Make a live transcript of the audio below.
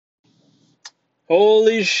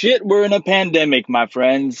Holy shit, we're in a pandemic, my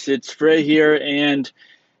friends. It's Frey here, and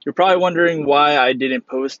you're probably wondering why I didn't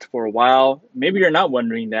post for a while. Maybe you're not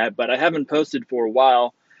wondering that, but I haven't posted for a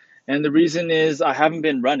while, and the reason is I haven't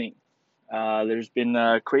been running. There's been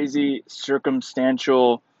a crazy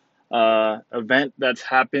circumstantial event that's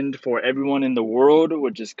happened for everyone in the world,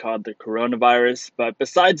 which is called the coronavirus. But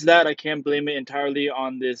besides that, I can't blame it entirely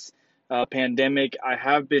on this pandemic. I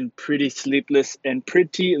have been pretty sleepless and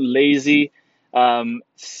pretty lazy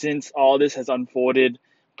since all this has unfolded,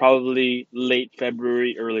 probably late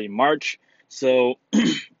February, early March. So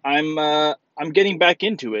I'm getting back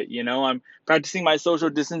into it. I'm practicing my social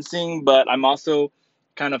distancing, but I'm also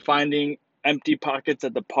kind of finding empty pockets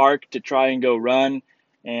at the park to try and go run.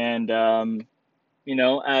 And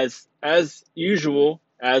as usual,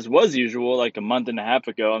 as was usual, like a month and a half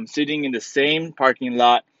ago, I'm sitting in the same parking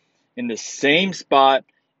lot, in the same spot,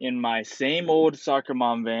 in my same old soccer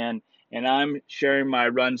mom van, and I'm sharing my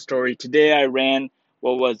run story. Today I ran,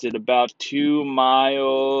 what was it, about 2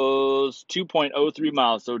 miles, 2.03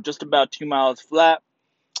 miles, so just about 2 miles flat.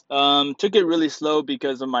 Took it really slow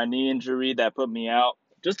because of my knee injury that put me out.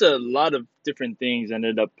 Just a lot of different things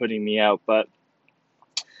ended up putting me out. But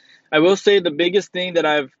I will say the biggest thing that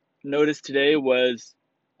I've noticed today was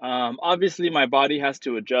obviously my body has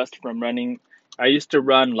to adjust from running. I used to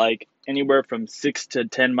run like anywhere from 6 to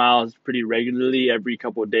 10 miles pretty regularly every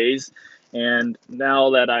couple of days. And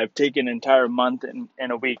now that I've taken an entire month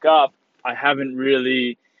and a week off, I haven't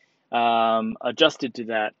really adjusted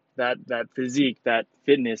to that physique, that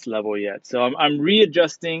fitness level yet. So I'm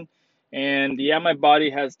readjusting, and yeah, my body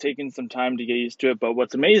has taken some time to get used to it. But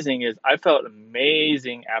what's amazing is I felt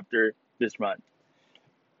amazing after this run.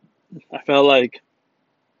 I felt like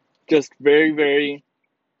just very, very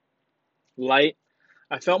light.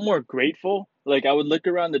 I felt more grateful. Like I would look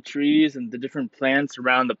around the trees and the different plants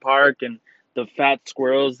around the park and the fat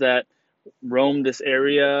squirrels that roam this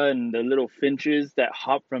area and the little finches that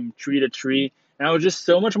hop from tree to tree. And I was just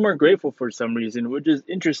so much more grateful for some reason, which is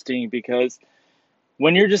interesting because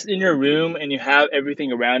when you're just in your room and you have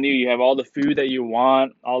everything around you, you have all the food that you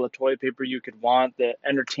want, all the toilet paper you could want, the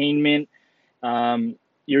entertainment,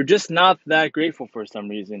 you're just not that grateful for some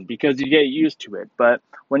reason because you get used to it. But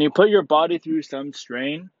when you put your body through some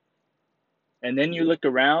strain and then you look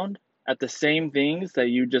around at the same things that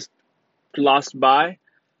you just glossed by,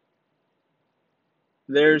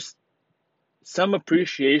 there's some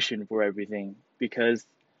appreciation for everything because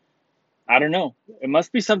I don't know. It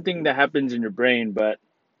must be something that happens in your brain, but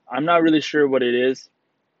I'm not really sure what it is.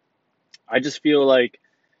 I just feel like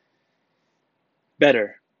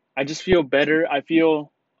better. I just feel better. I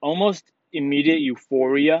feel almost immediate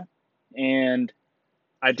euphoria, and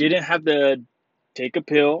I didn't have to take a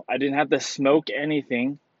pill. I didn't have to smoke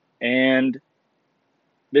anything, and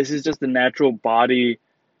this is just the natural body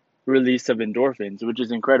release of endorphins, which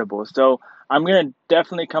is incredible. So I'm gonna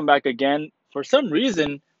definitely come back again. For some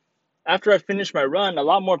reason, after I finished my run, a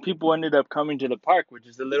lot more people ended up coming to the park, which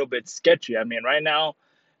is a little bit sketchy. I mean, right now,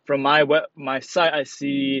 from my site, I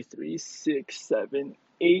see three, six, seven,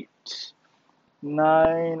 eight,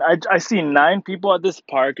 nine. I see 9 people at this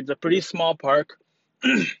park. It's a pretty small park.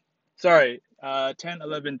 Sorry, 10,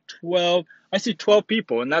 11, 12. I see 12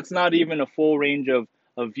 people, and that's not even a full range of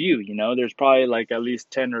view. There's probably like at least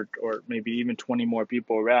 10 or maybe even 20 more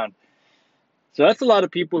people around. So that's a lot of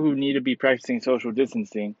people who need to be practicing social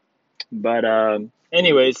distancing. But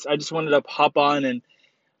anyways, I just wanted to hop on and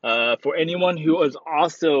for anyone who is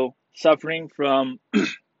also suffering from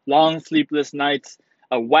long sleepless nights,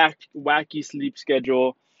 a wacky sleep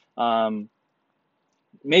schedule, um,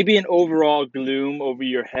 maybe an overall gloom over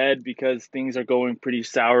your head because things are going pretty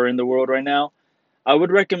sour in the world right now, I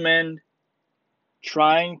would recommend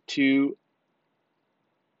trying to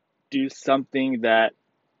do something that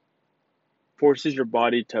forces your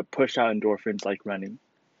body to push out endorphins like running.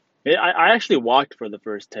 I actually walked for the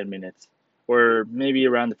first 10 minutes or maybe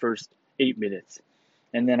around the first 8 minutes,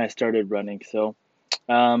 and then I started running. So,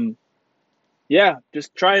 um, yeah,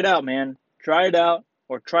 just try it out, man. Try it out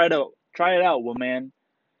or try it out, woman.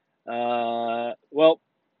 Well,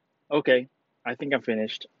 okay. I think I'm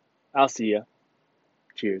finished. I'll see ya.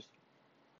 Cheers.